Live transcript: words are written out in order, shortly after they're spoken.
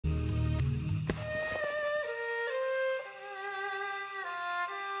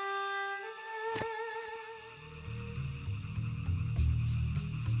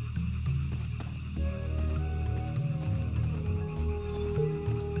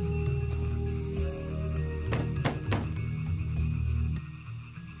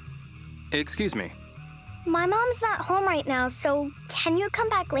Excuse me. My mom's not home right now, so can you come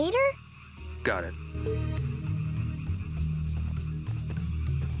back later? Got it.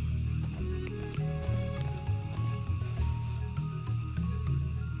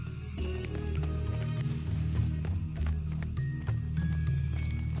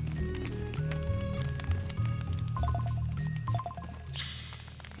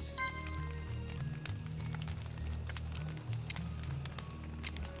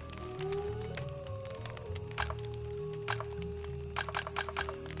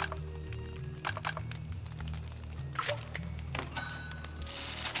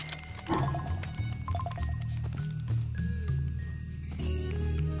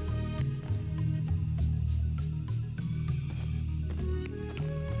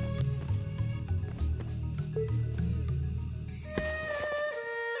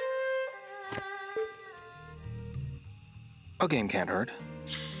 A game can't hurt.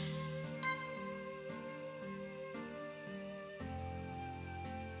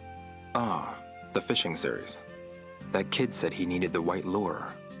 Ah, the fishing series. That kid said he needed the white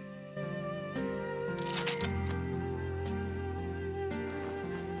lure.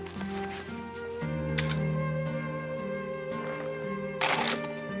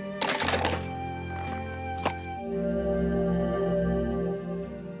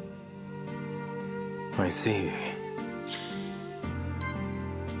 I see.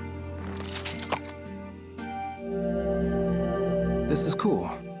 This is cool.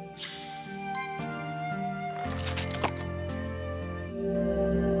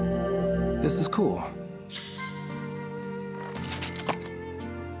 This is cool.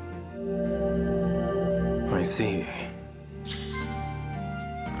 I see.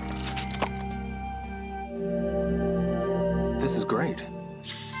 This is great.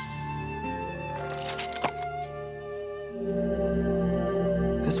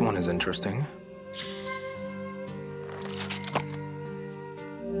 This one is interesting.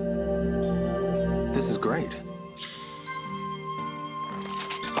 This is great.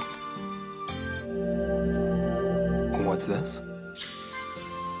 What's this?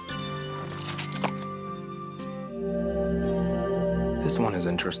 This one is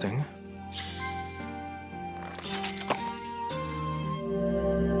interesting.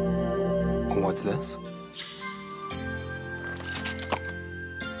 What's this?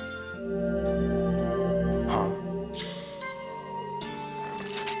 Huh?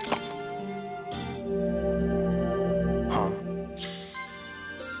 Huh?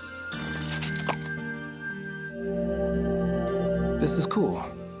 This is cool.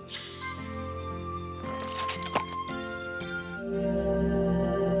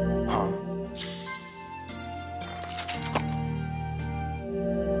 Huh?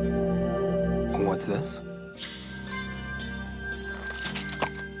 What's this?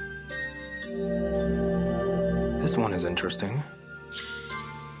 This one is interesting.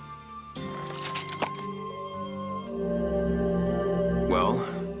 Well,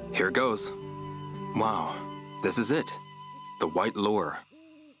 here goes. Wow, this is it. The white lure.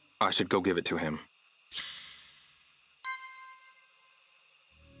 I should go give it to him.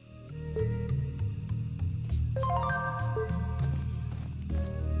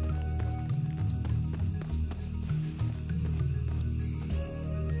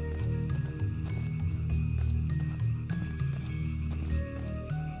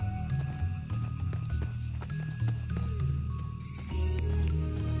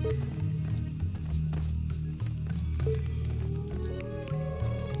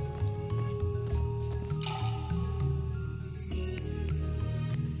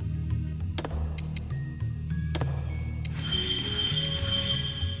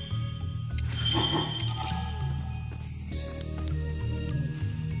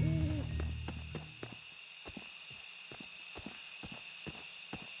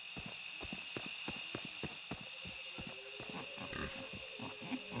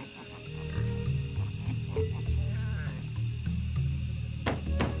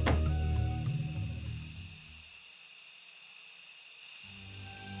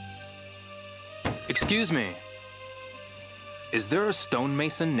 Excuse me. Is there a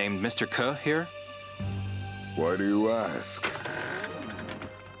stonemason named Mr. Ke here? Why do you ask?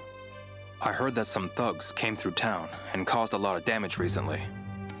 I heard that some thugs came through town and caused a lot of damage recently.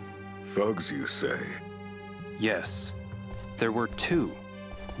 Thugs, you say? Yes. There were two.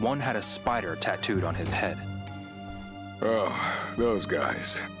 One had a spider tattooed on his head. Oh, those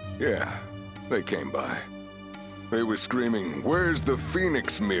guys. Yeah, they came by. They were screaming, "Where's the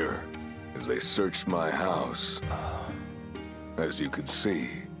Phoenix Mirror?" as they searched my house. As you could see.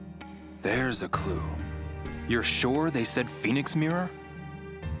 There's a clue. You're sure they said Phoenix Mirror?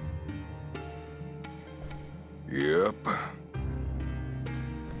 Yep.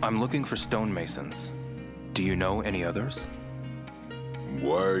 I'm looking for stonemasons. Do you know any others?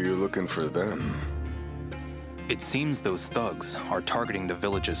 Why are you looking for them? It seems those thugs are targeting the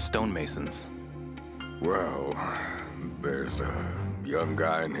village's stonemasons. Well, there's a young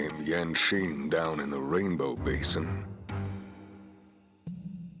guy named Yanxing down in the Rainbow Basin.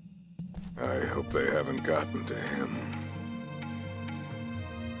 I hope they haven't gotten to him.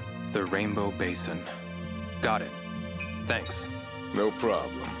 The Rainbow Basin. Got it. Thanks. No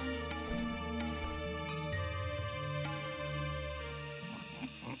problem.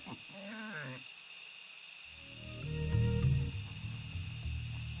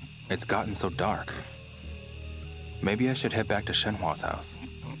 It's gotten so dark. Maybe I should head back to Shenhua's house.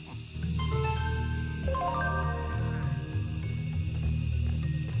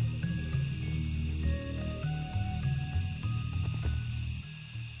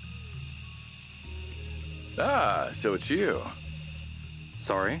 Ah, so it's you.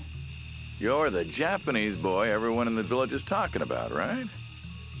 Sorry? You're the Japanese boy everyone in the village is talking about, right?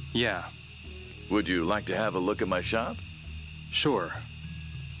 Yeah, Would you like to have a look at my shop? sure.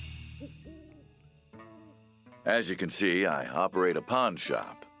 As you can see, I operate a pawn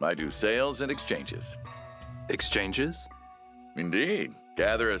shop. I do sales and exchanges. Exchanges? Indeed.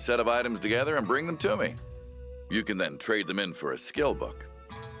 Gather a set of items together and bring them to me. You can then trade them in for a skill book.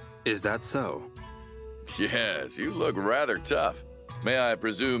 Is that so? Yes, you look rather tough. May I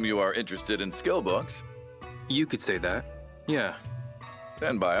presume you are interested in skill books? You could say that. Yeah.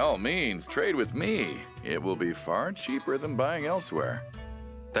 Then by all means, trade with me. It will be far cheaper than buying elsewhere.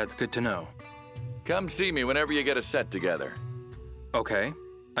 That's good to know. Come see me whenever you get a set together. Okay,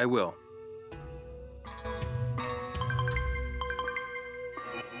 I will.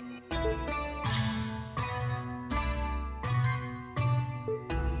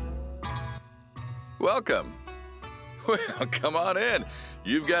 Welcome. Well, come on in.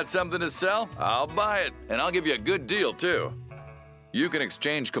 You've got something to sell? I'll buy it, and I'll give you a good deal, too. You can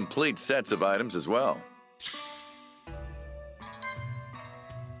exchange complete sets of items as well.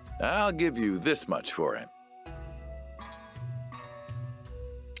 I'll give you this much for it.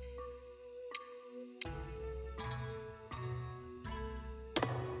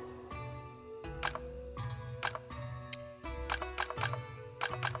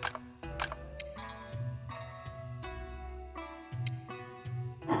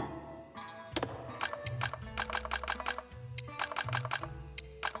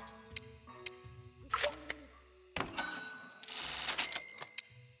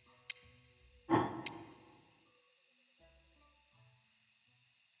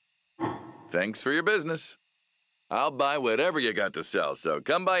 Thanks for your business. I'll buy whatever you got to sell, so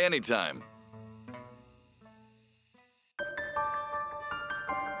come by anytime.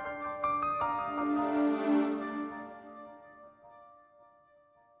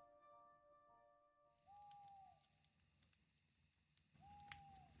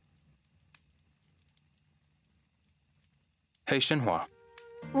 Hey, Shenhua.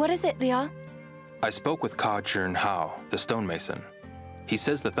 What is it, Liao? I spoke with Ka Jun Hao, the stonemason. He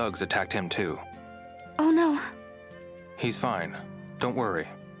says the thugs attacked him too. Oh no. He's fine. Don't worry.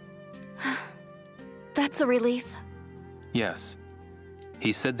 That's a relief. Yes.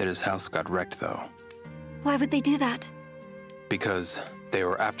 He said that his house got wrecked though, Why would they do that? because they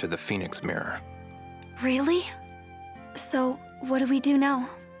were after the Phoenix Mirror. Really? So, what do we do now?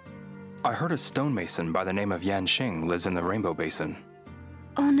 I heard a stonemason by the name of Yanxing lives in the Rainbow Basin.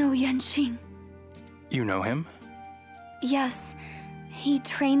 Oh no, Yanxing. You know him? Yes, he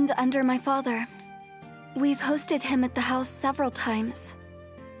trained under my father. We've hosted him at the house several times.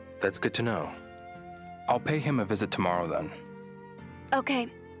 That's good to know. I'll pay him a visit tomorrow then. Okay.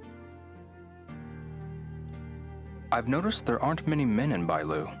 I've noticed there aren't many men in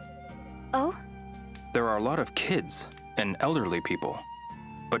Bailu. Oh? There are a lot of kids and elderly people,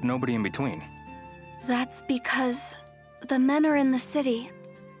 but nobody in between. That's because the men are in the city.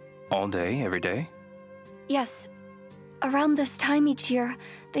 All day, every day? Yes. Around this time each year,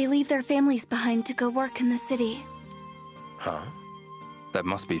 they leave their families behind to go work in the city. Huh? That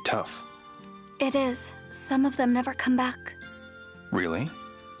must be tough. It is. Some of them never come back. Really?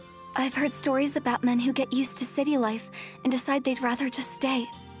 I've heard stories about men who get used to city life and decide they'd rather just stay.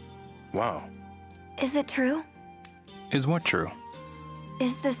 Wow. Is it true? Is what true?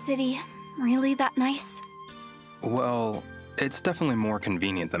 Is the city really that nice? Well, it's definitely more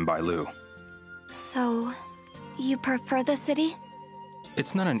convenient than Bailu. So, you prefer the city?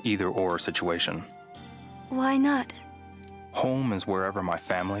 It's not an either-or situation. Why not? Home is wherever my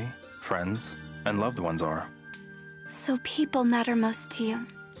family, friends, and loved ones are. So people matter most to you.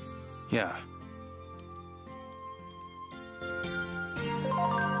 Yeah.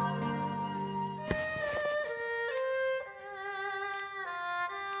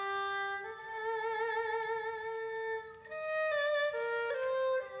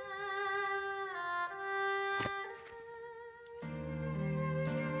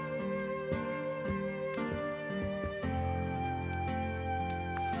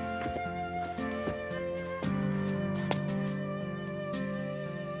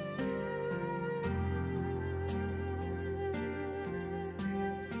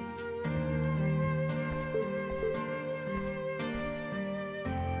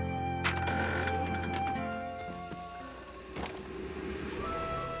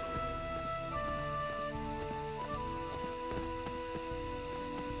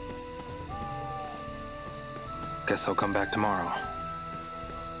 Guess I'll come back tomorrow.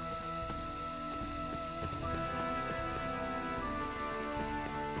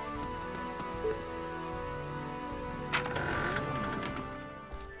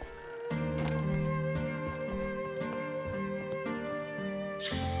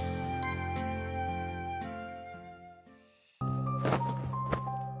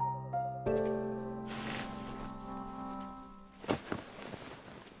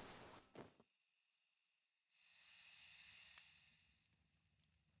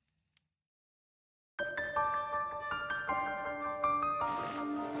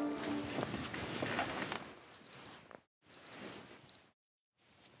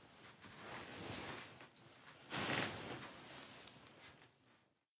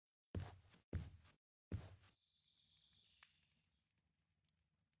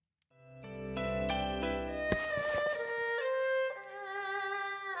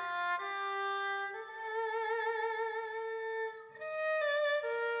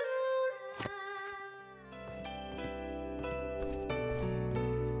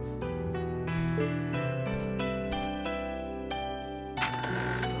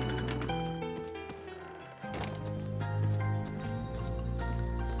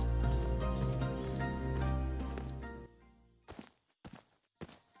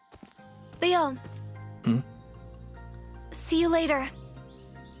 Leo. See you later.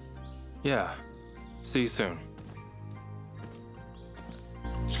 Yeah. See you soon.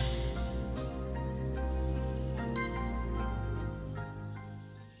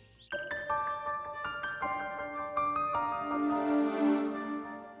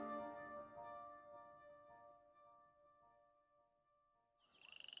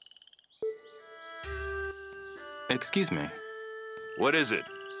 Excuse me. What is it?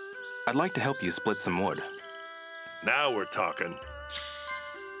 I'd like to help you split some wood. Now we're talking.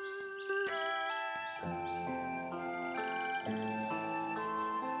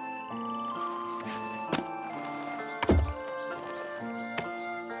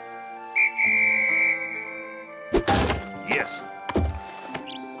 Yes.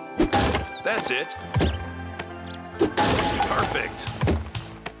 That's it. Perfect.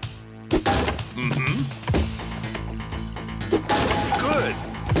 Mm-hmm. Good.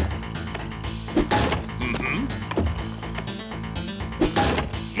 Mm-hmm.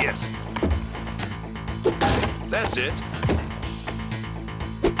 Yes. That's it.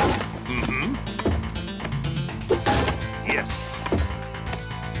 Mm-hmm. Yes.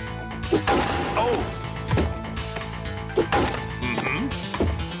 Oh. Mm-hmm.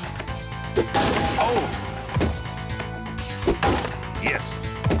 Oh. Yes.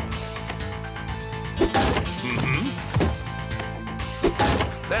 Mm-hmm.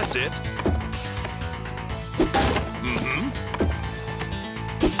 That's it. Mm-hmm.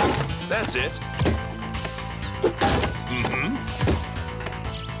 That's it. Mm-hmm.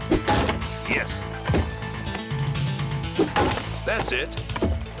 Yes. That's it.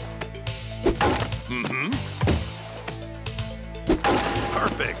 Mm-hmm.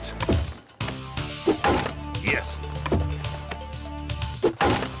 Perfect. Yes.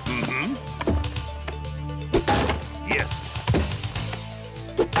 Mm-hmm. Yes.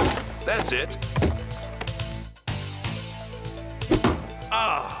 That's it.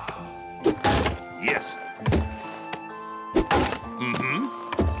 Ah. Yes. Mm-hmm.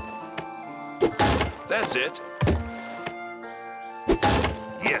 That's it.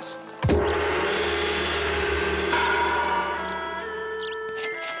 Yes.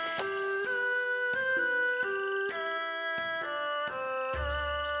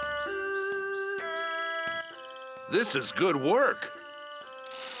 This is good work.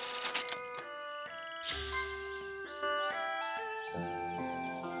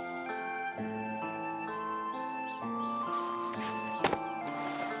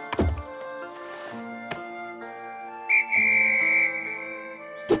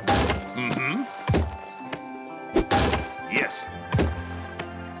 Mm-hmm. Yes.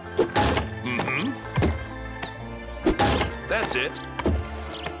 Mm-hmm. That's it.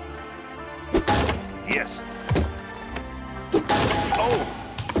 Yes. Oh.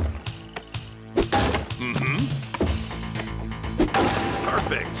 Mm-hmm.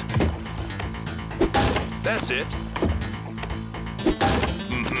 Perfect. That's it.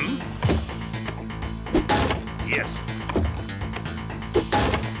 Mm-hmm. Yes.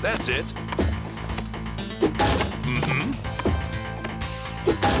 That's it. Mm-hmm.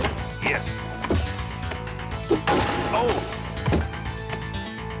 Yes. Oh.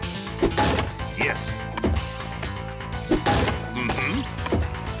 Yes. Mm-hmm.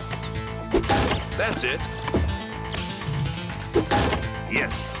 That's it.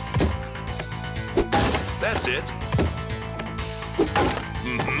 Yes. That's it.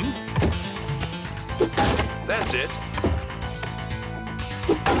 That's it.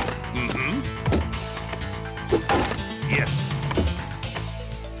 Yes.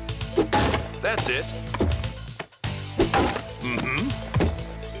 That's it.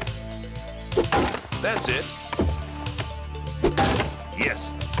 That's it.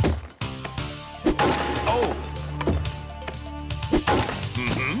 Yes. Oh.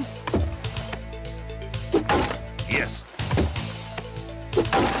 Yes.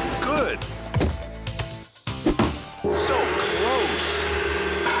 Good. So close.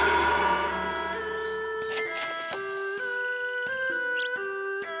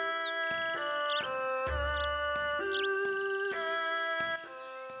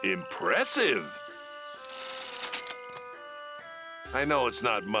 Impressive. I know it's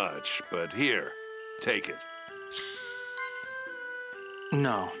not much, but here, take it.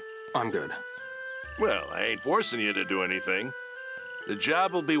 No, I'm good. Well, I ain't forcing you to do anything. The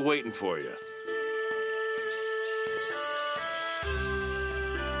job will be waiting for you.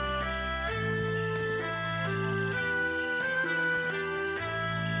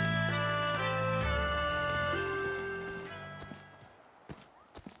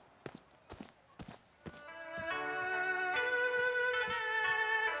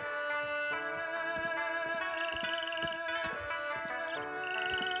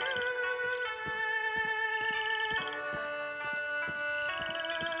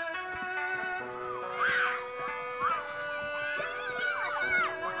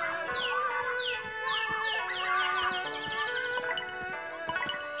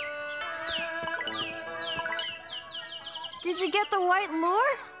 Did you get the white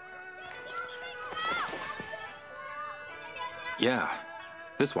lure? Yeah,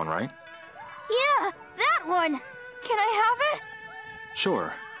 this one, right? Yeah, that one. Can I have it?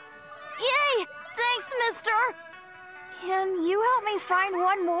 Sure. Yay! Thanks, mister! Can you help me find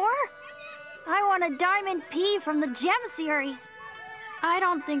one more? I want a Diamond P from the Gem series. I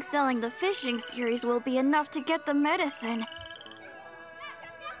don't think selling the fishing series will be enough to get the medicine.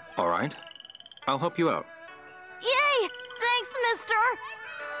 All right. I'll help you out. Yay! Thanks, mister!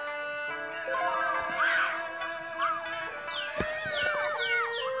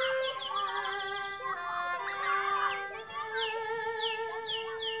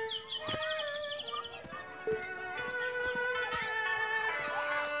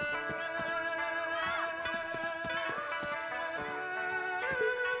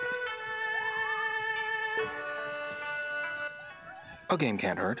 A game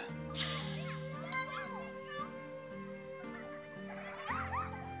can't hurt.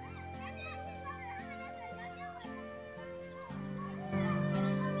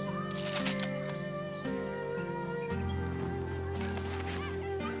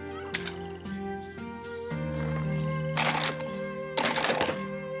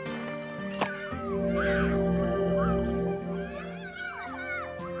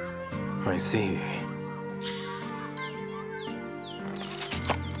 I see.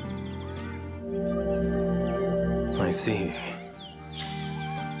 I see.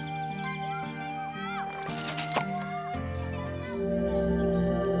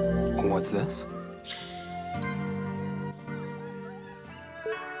 What's this?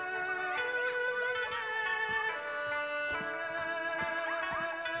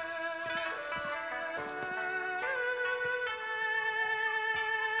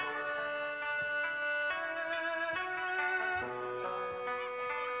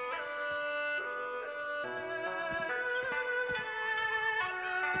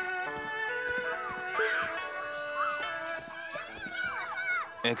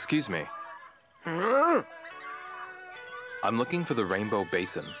 Excuse me. I'm looking for the Rainbow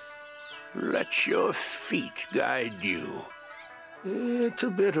Basin. Let your feet guide you. It's a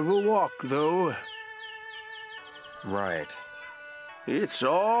bit of a walk, though. Right. It's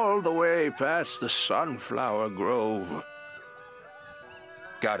all the way past the Sunflower Grove.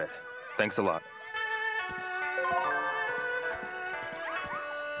 Got it. Thanks a lot.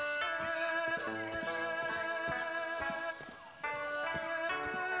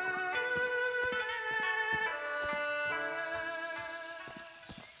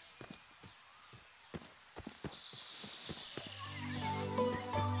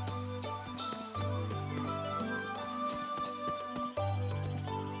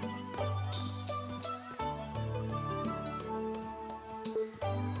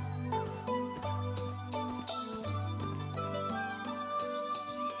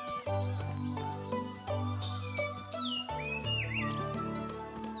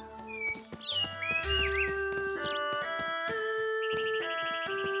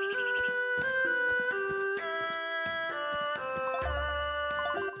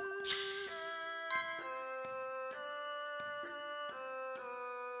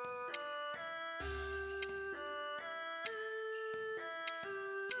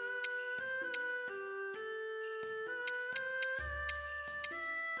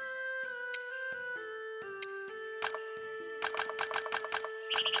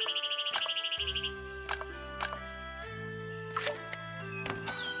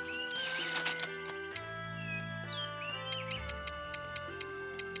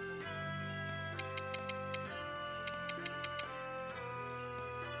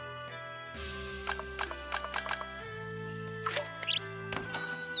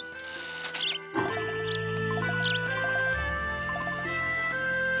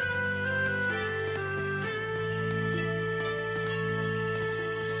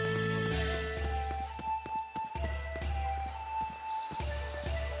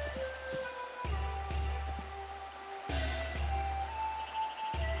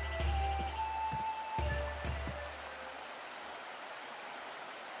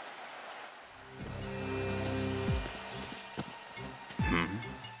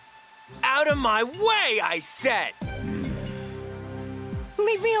 Out of my way, I said!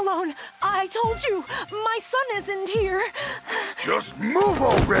 Leave me alone. I told you, my son isn't here. Just move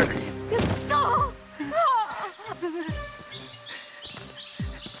already!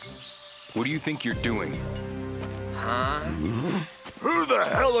 What do you think you're doing? Huh? Who the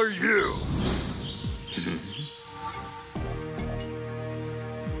hell are you?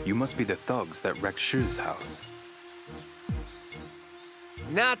 You must be the thugs that wrecked Shu's house.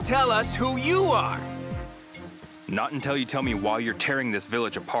 Now tell us who you are! Not until you tell me why you're tearing this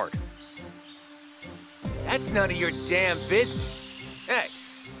village apart. That's none of your damn business. Hey.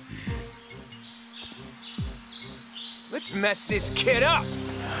 Let's mess this kid up!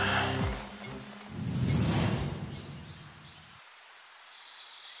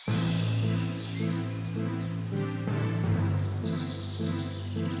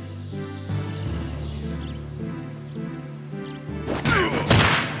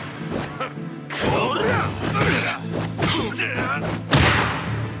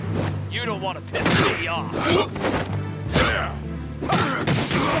 You don't want to piss me off.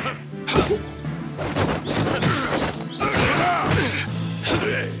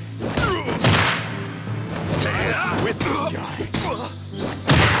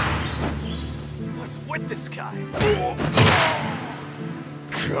 What's with this guy?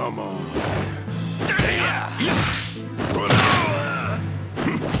 Come on.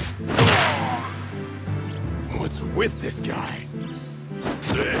 What's with this guy?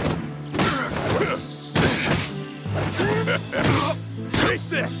 Take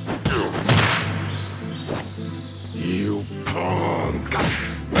this! You punk!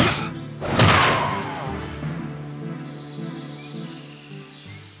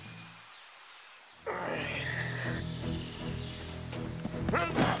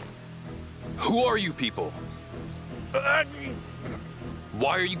 Who are you people?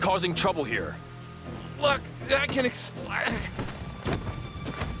 Why are you causing trouble here? Look, I can explain.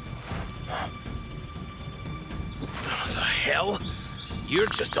 The hell? You're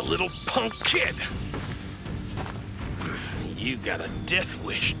just a little punk kid. You got a death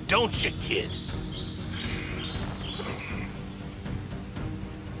wish, don't you, kid?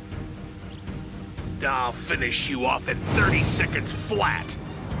 I'll finish you off in 30 seconds flat.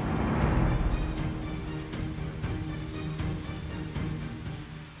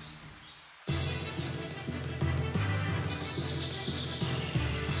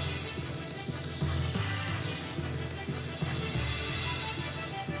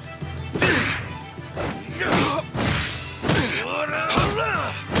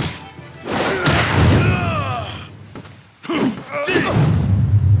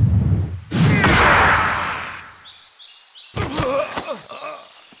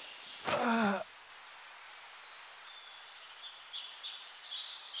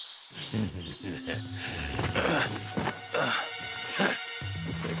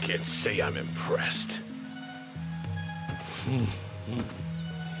 I can't say I'm impressed.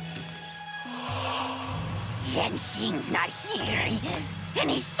 Yenxing's not here, and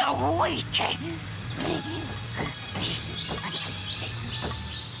he's so weak.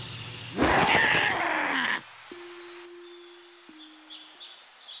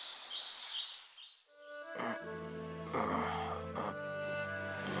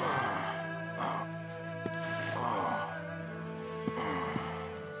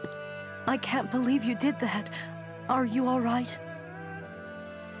 I can't believe you did that. Are you all right?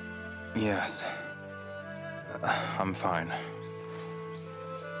 Yes. I'm fine.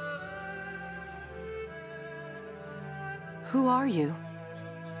 Who are you?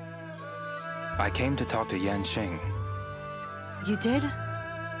 I came to talk to Yanxing. You did?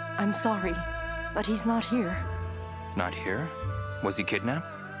 I'm sorry, but he's not here. Not here? Was he kidnapped?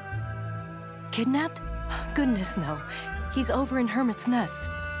 Kidnapped? Goodness, no. He's over in Hermit's Nest.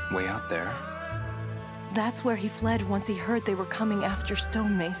 Way out there? That's where he fled once he heard they were coming after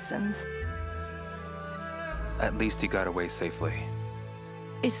stonemasons. At least he got away safely.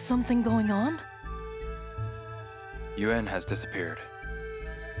 Is something going on? Yuan has disappeared.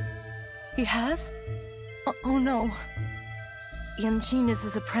 He has? Oh no. Yanjin is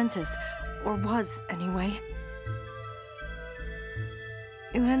his apprentice, or was anyway.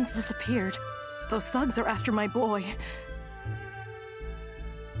 Yuan's disappeared. Those thugs are after my boy.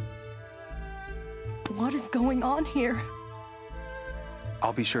 What is going on here?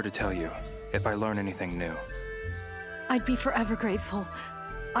 I'll be sure to tell you if I learn anything new. I'd be forever grateful.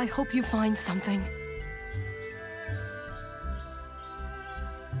 I hope you find something.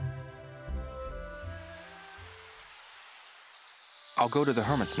 I'll go to the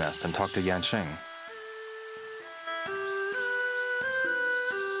Hermit's Nest and talk to Yanxing.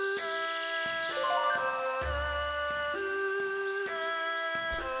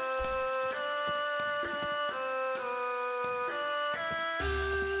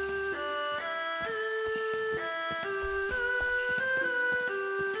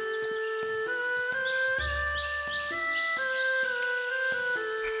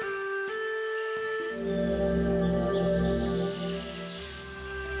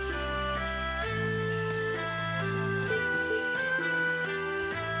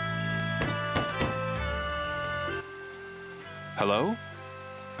 Hello?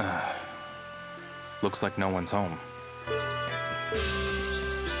 Looks like no one's home.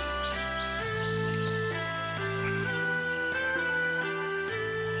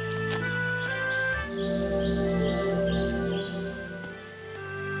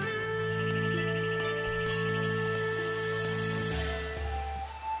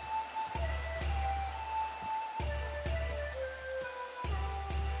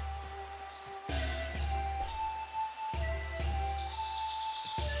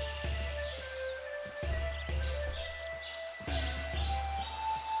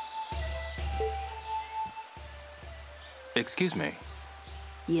 Excuse me.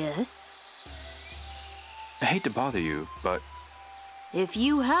 Yes? I hate to bother you, but If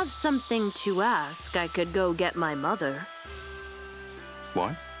you have something to ask, I could go get my mother.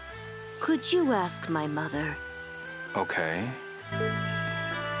 what? Could you ask my mother? Okay.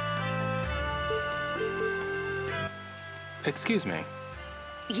 Excuse me.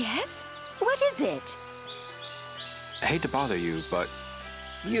 Yes? What is it? I hate to bother you, but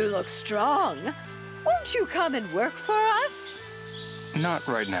You look strong. Won't you come and work for us? not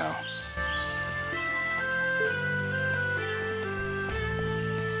right now.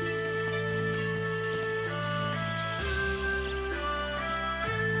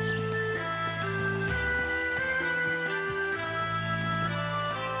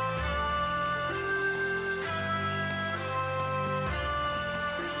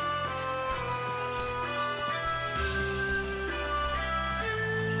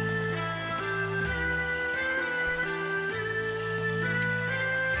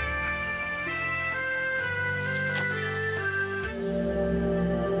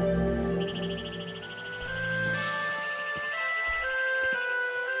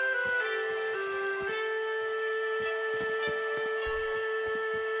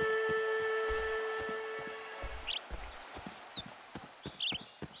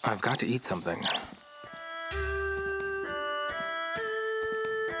 I've got to eat something.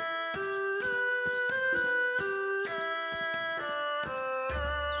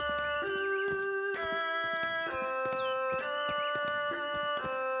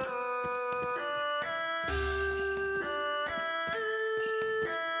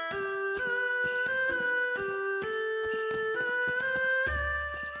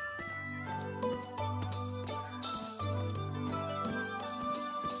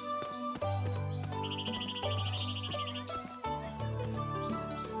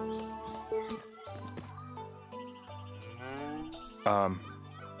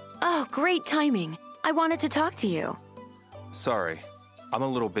 Oh, great timing. I wanted to talk to you. Sorry. I'm a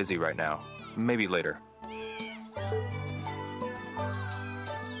little busy right now. Maybe later.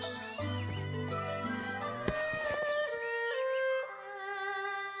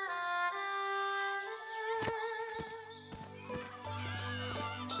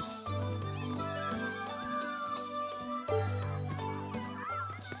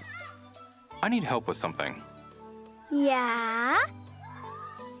 I need help with something. Yeah?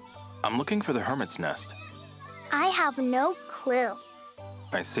 I'm looking for the hermit's nest. I have no clue.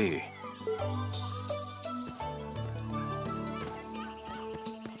 I see.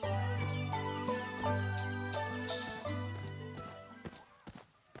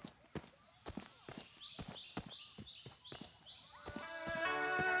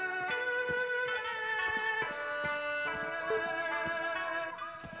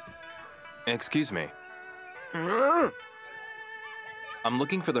 Excuse me. I'm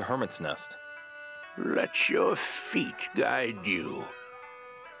looking for the hermit's nest. Let your feet guide you.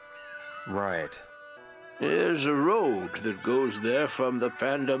 Right. There's a road that goes there from the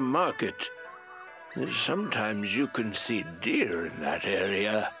Panda Market. Sometimes you can see deer in that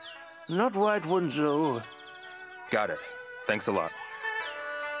area. Not white ones, though. Got it. Thanks a lot.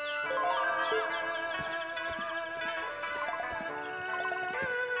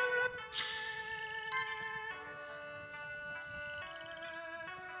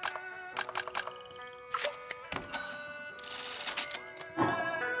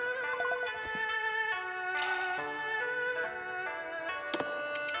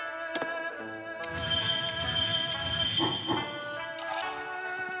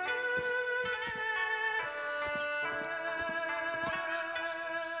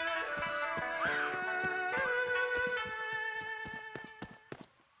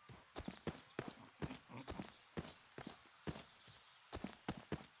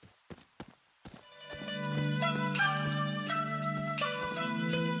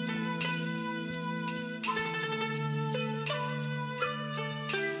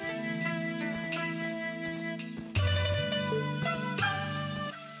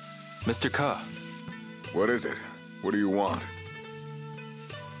 Mr. Ka. What is it? What do you want?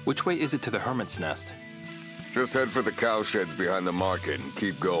 Which way is it to the Hermit's Nest? Just head for the cow sheds behind the market and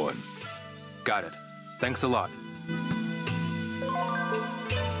keep going. Got it. Thanks a lot.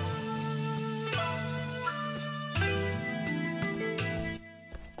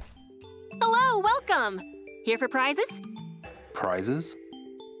 Hello, welcome. Here for prizes? Prizes?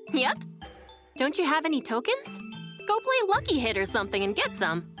 Yep. Don't you have any tokens? Go play Lucky Hit or something and get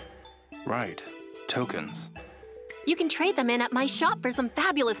some. Right. Tokens. You can trade them in at my shop for some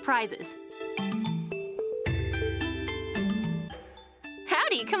fabulous prizes.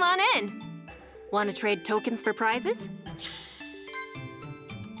 Howdy, come on in. Want to trade tokens for prizes?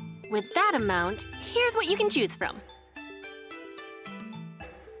 With that amount, here's what you can choose from.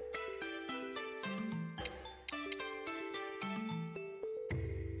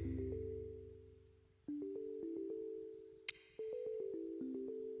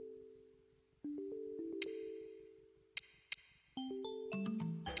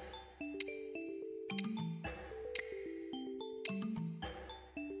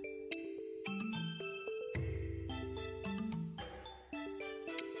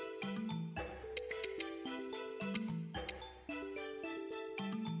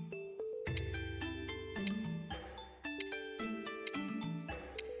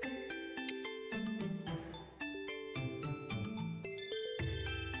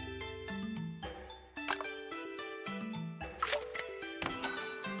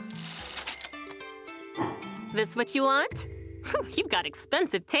 This what you want? Whew, you've got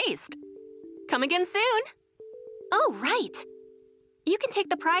expensive taste. Come again soon. Oh, right. You can take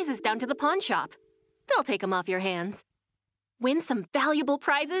the prizes down to the pawn shop. They'll take them off your hands. Win some valuable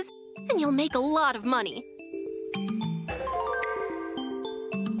prizes, and you'll make a lot of money.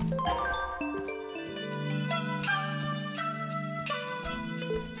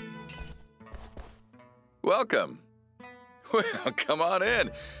 Welcome. Well, come on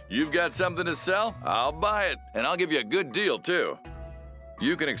in. You've got something to sell? I'll buy it, and I'll give you a good deal, too.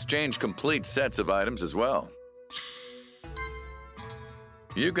 You can exchange complete sets of items as well.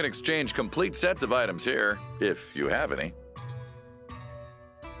 You can exchange complete sets of items here, if you have any.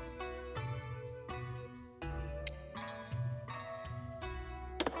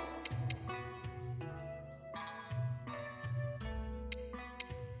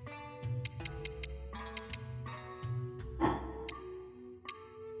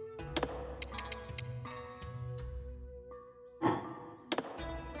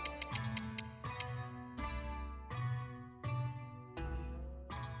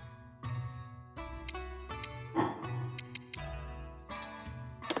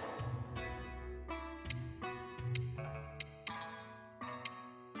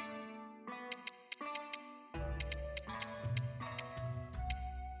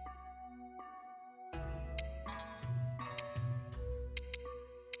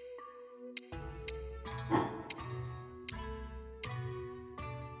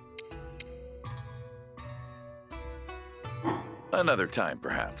 Another time,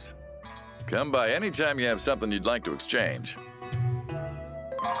 perhaps. Come by anytime you have something you'd like to exchange.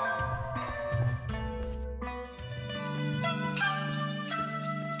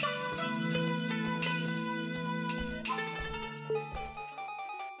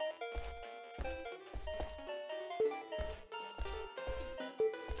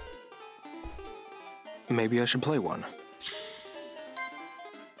 Maybe I should play one.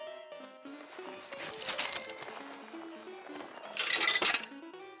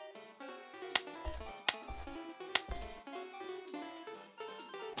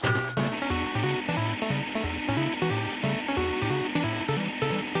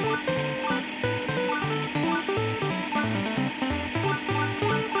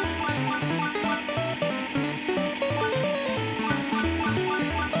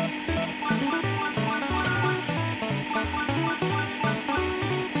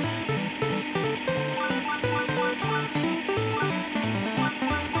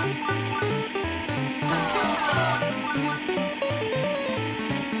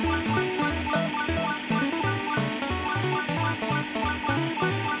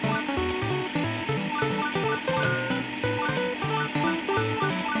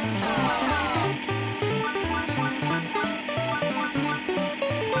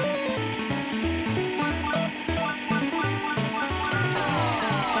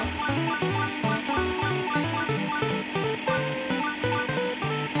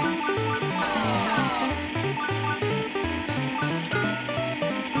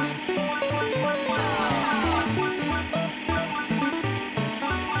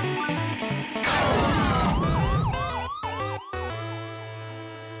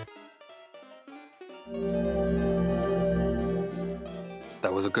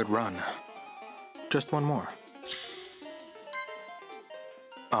 good run. Just one more.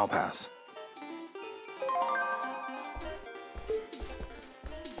 I'll pass.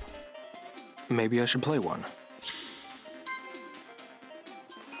 Maybe I should play one.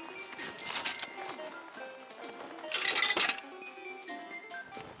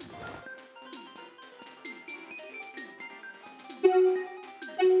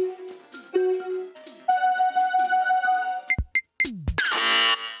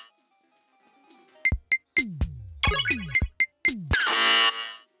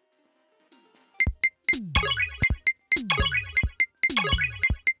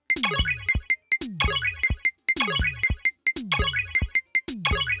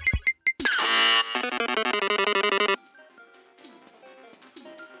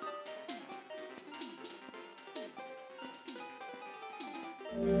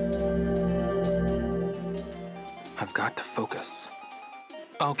 I've got to focus.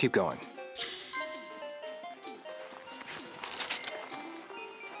 I'll keep going.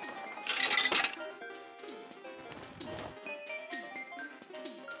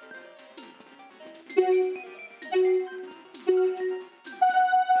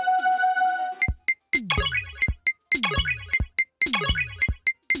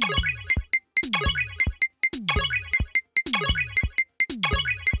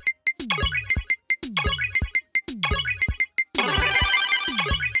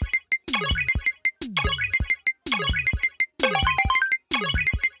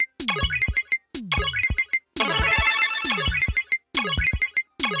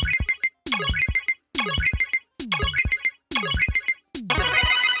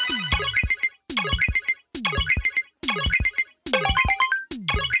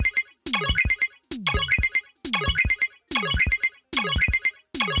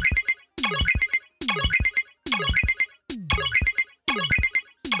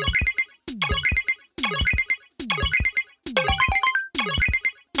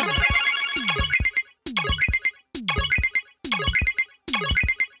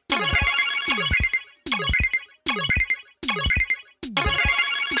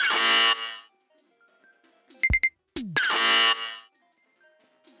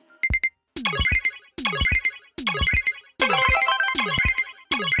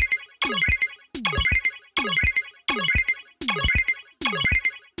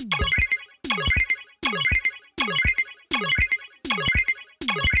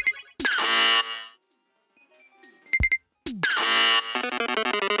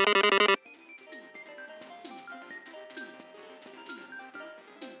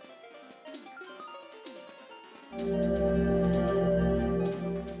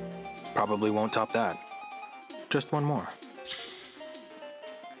 Probably won't top that. Just one more.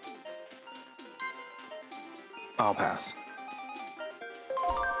 I'll pass.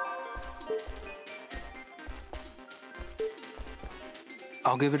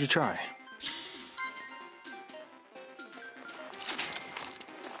 I'll give it a try.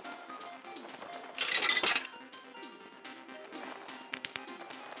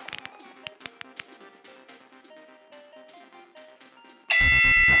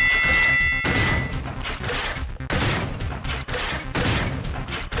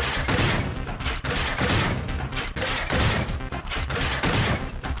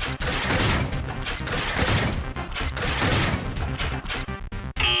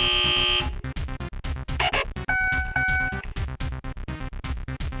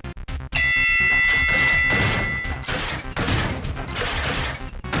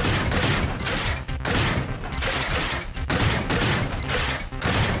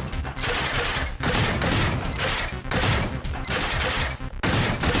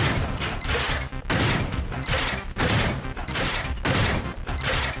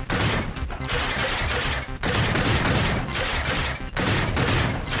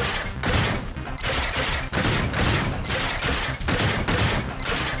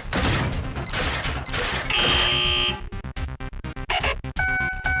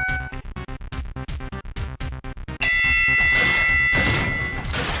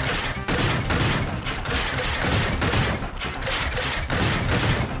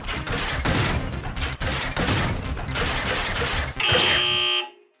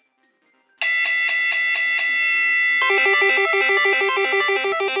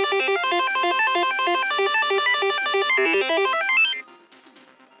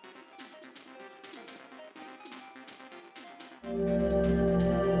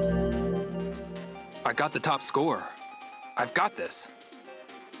 I got the top score. I've got this.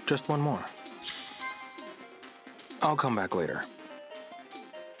 Just one more. I'll come back later.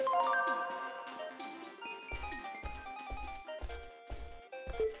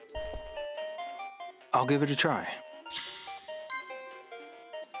 I'll give it a try.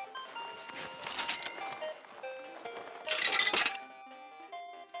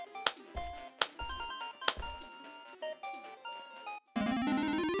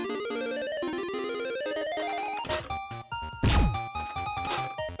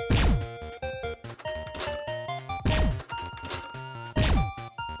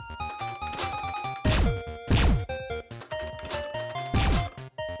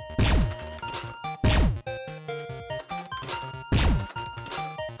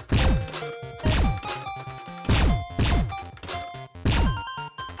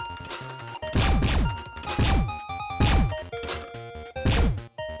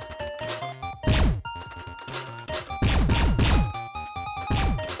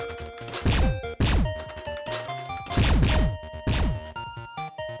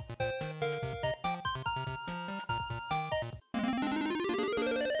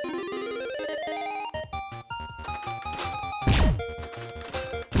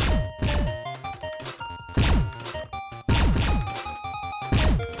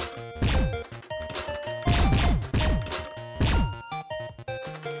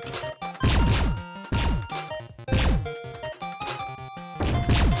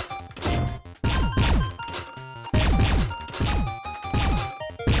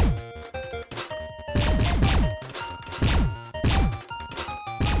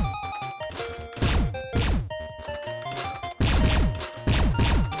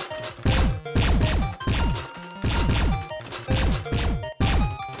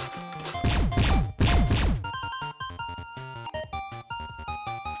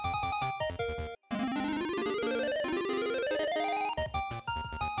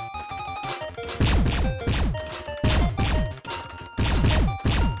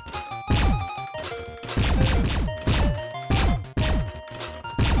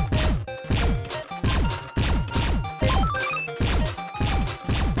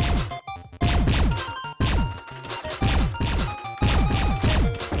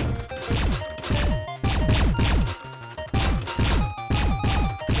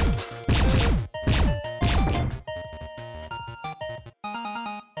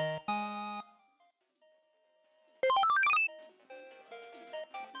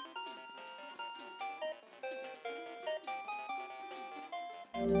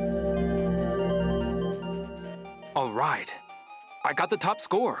 All right. I got the top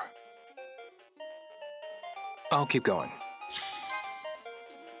score. I'll keep going.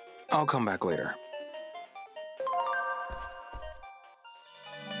 I'll come back later.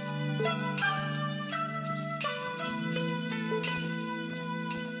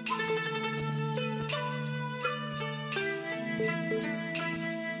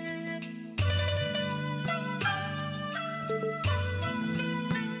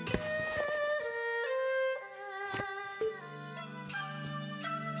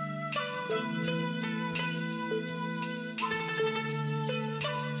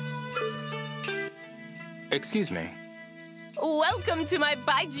 Excuse me. Welcome to my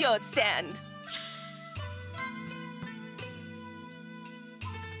Baijiu stand.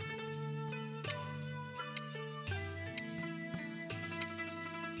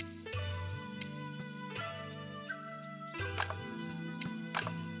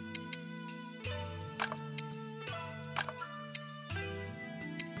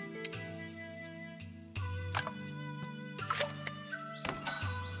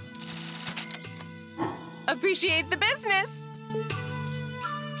 Appreciate the business.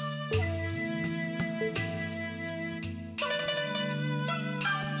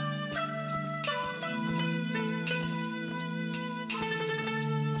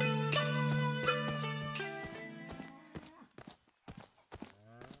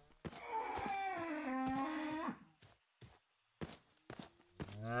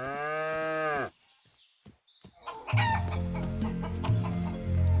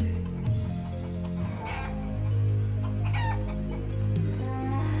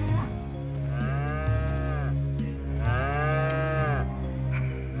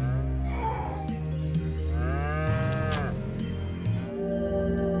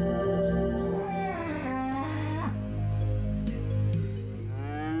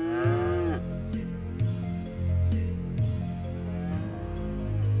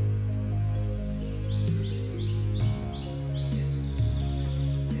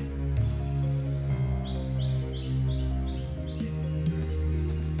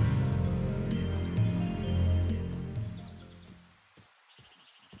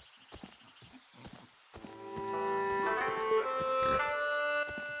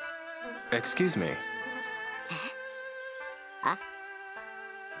 Excuse me.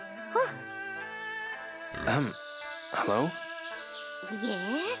 Hello?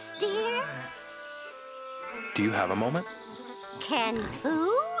 Yes, dear? Do you have a moment? Can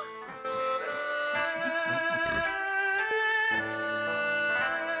who?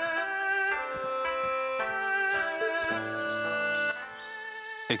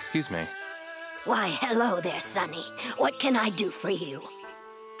 Excuse me. Why, hello there, Sonny. What can I do for you?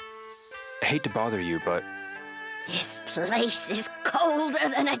 I hate to bother you, but This place is colder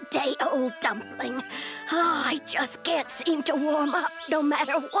than a day-old dumpling. Oh, I just can't seem to warm up no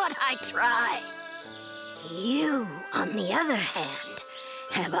matter what I try. You, on the other hand,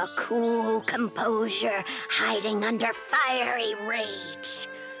 have a cool composure hiding under fiery rage.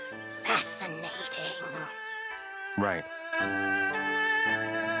 Fascinating. right.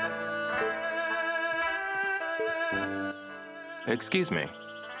 Excuse me.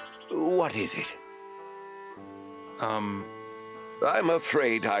 What is it? I'm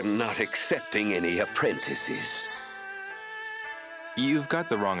afraid I'm not accepting any apprentices. You've got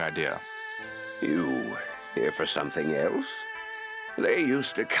the wrong idea. You here for something else? They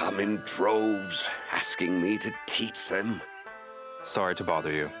used to come in droves, asking me to teach them. Sorry to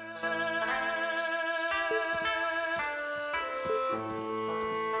bother you.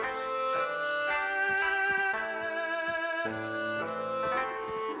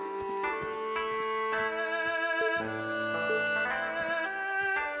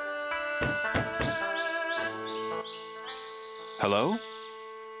 Hello?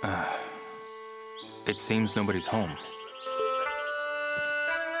 It seems nobody's home.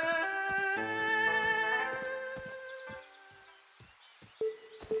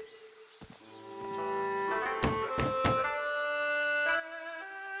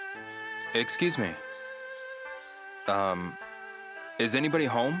 Excuse me. Is anybody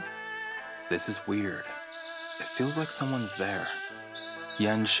home? This is weird. It feels like someone's there.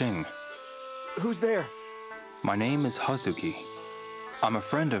 Yan Xing. Who's there? My name is Hazuki. I'm a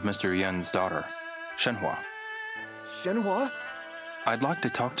friend of Mr. Yan's daughter, Shenhua. Shenhua? I'd like to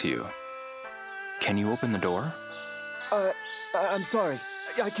talk to you. Can you open the door? I'm sorry.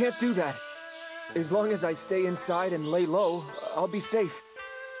 I can't do that. As long as I stay inside and lay low, I'll be safe.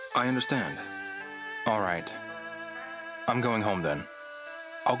 I understand. All right. I'm going home then.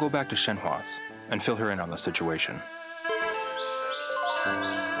 I'll go back to Shenhua's and fill her in on the situation.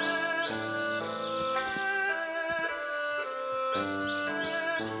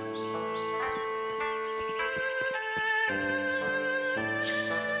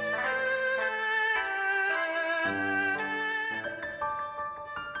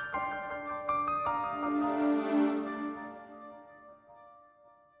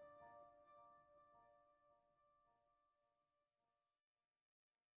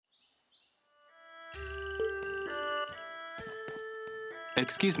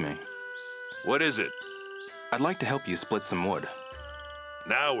 Excuse me. What is it? I'd like to help you split some wood.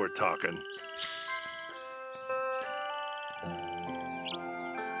 Now we're talking.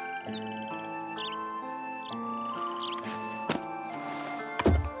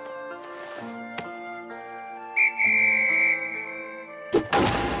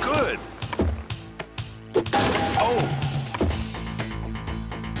 Good. Oh.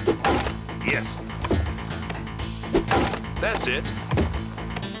 Yes. That's it.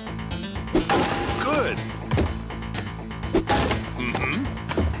 Good. Mm-hmm.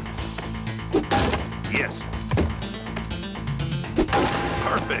 Yes.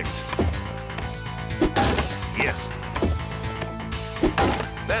 Perfect. Yes.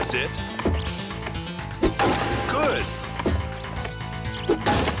 That's it. Good.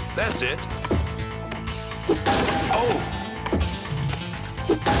 That's it. Oh.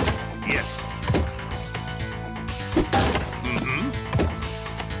 Yes.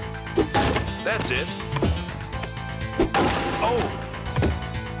 That's it. Oh.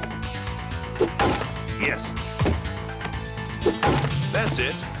 Yes. That's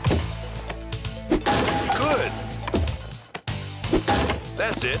it. Good.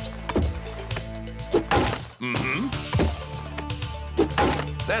 That's it. Mm-hmm.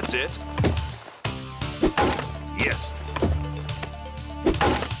 That's it. Yes.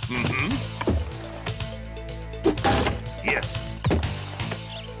 Mm-hmm. Yes.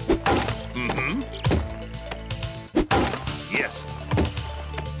 Mm-hmm. Yes.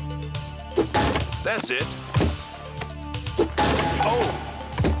 That's it. Oh.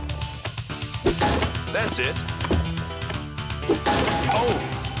 That's it. Oh.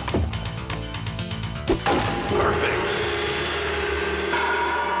 Perfect.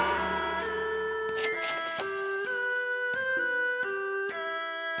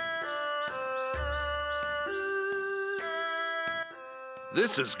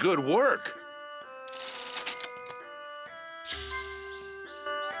 This is good work.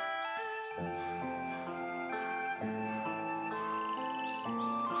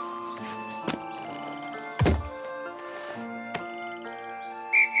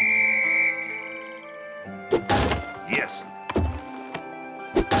 Yes.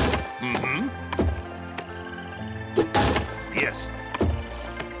 Mm-hmm. Yes.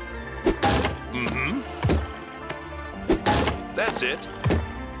 Mm-hmm. That's it.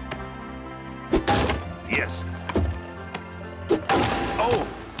 Yes. Oh!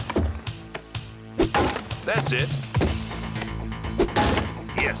 That's it.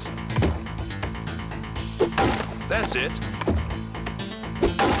 Yes. That's it.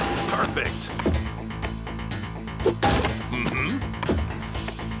 Perfect. Mm-hmm.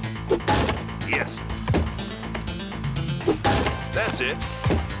 Yes. That's it.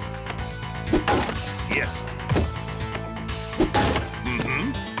 Yes. Mm-hmm.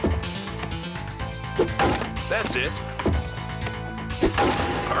 That's it.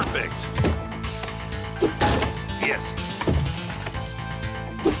 Perfect. Yes.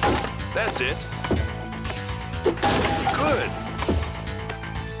 That's it. Good.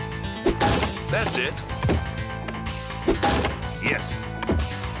 That's it. Yes.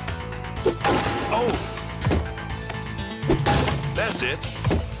 Oh. That's it.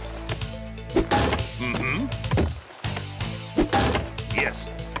 Mm-hmm. Yes.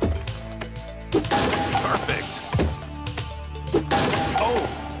 Perfect. Oh.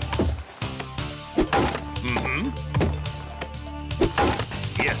 Mm-hmm.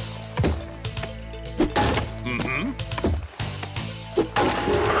 Yes. Mm-hmm.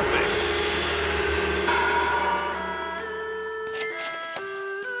 Perfect.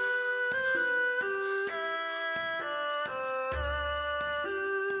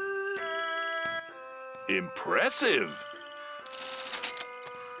 Impressive.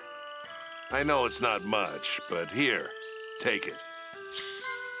 I know it's not much, but here, take it.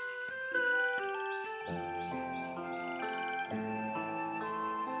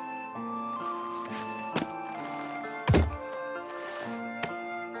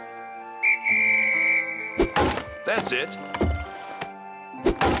 That's it.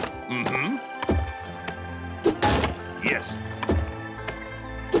 Mm-hmm. Yes.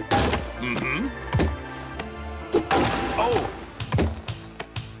 Mm-hmm. Oh.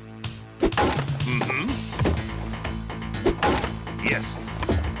 Mm-hmm. Yes.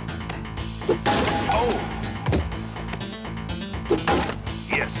 Oh.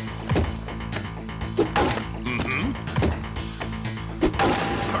 Yes. Mm-hmm.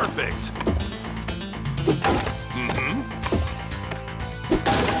 Perfect. Mm-hmm.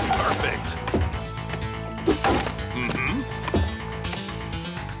 Perfect. Mm-hmm.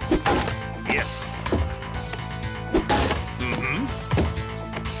 Yes. Mm-hmm.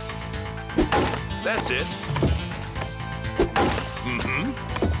 That's it. Mm-hmm.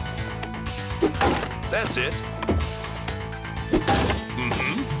 That's it.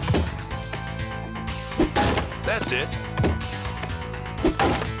 Mm-hmm. That's it.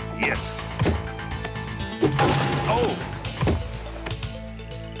 Yes. Oh.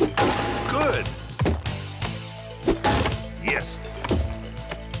 Good. Yes.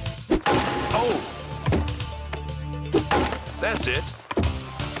 Oh. That's it.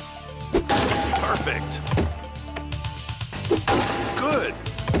 Perfect. Good.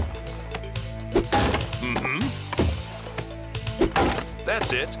 Mm-hmm.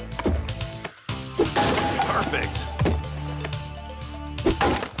 That's it. Perfect.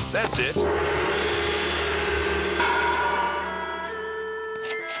 That's it.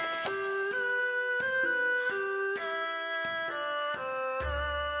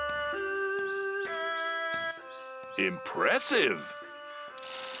 Impressive.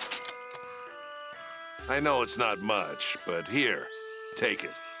 I know it's not much, but here, take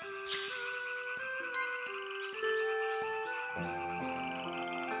it.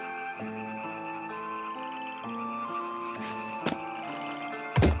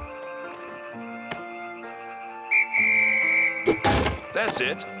 That's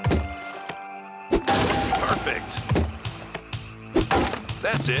it. Perfect.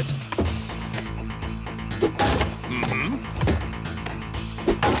 That's it. Mm-hmm.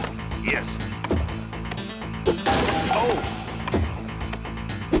 Yes. Oh.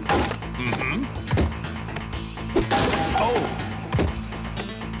 Mm-hmm. Oh.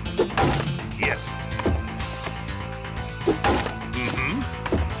 Yes. Mm-hmm.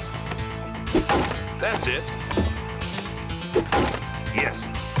 That's it. Yes.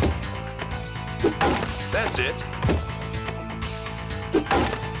 That's it.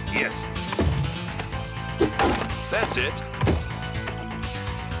 Yes. That's it.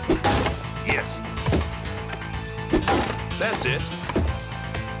 Yes. That's it.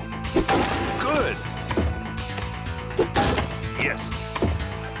 Good. Yes.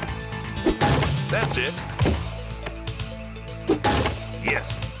 That's it. Yes.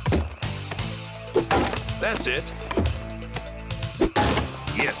 That's it.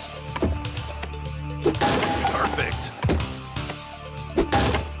 Perfect.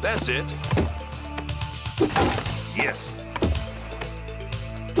 That's it. Yes.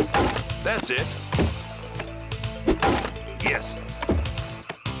 That's it. Yes.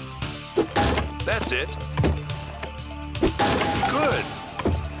 That's it. Good.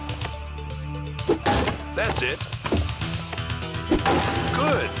 That's it.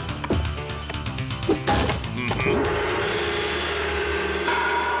 Good.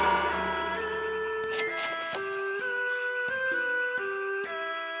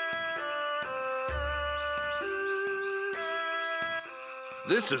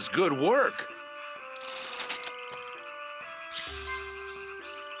 This is good work.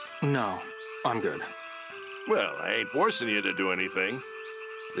 No, I'm good. Well, I ain't forcing you to do anything.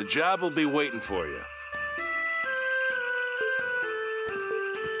 The job will be waiting for you.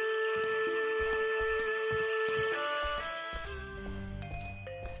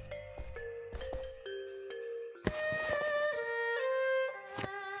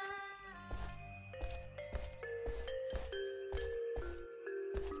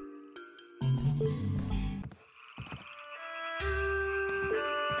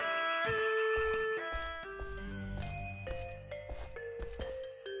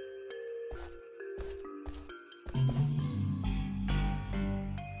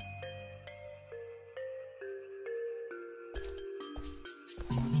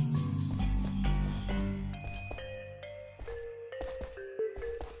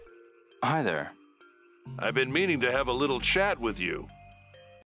 Hi there. I've been meaning to have a little chat with you.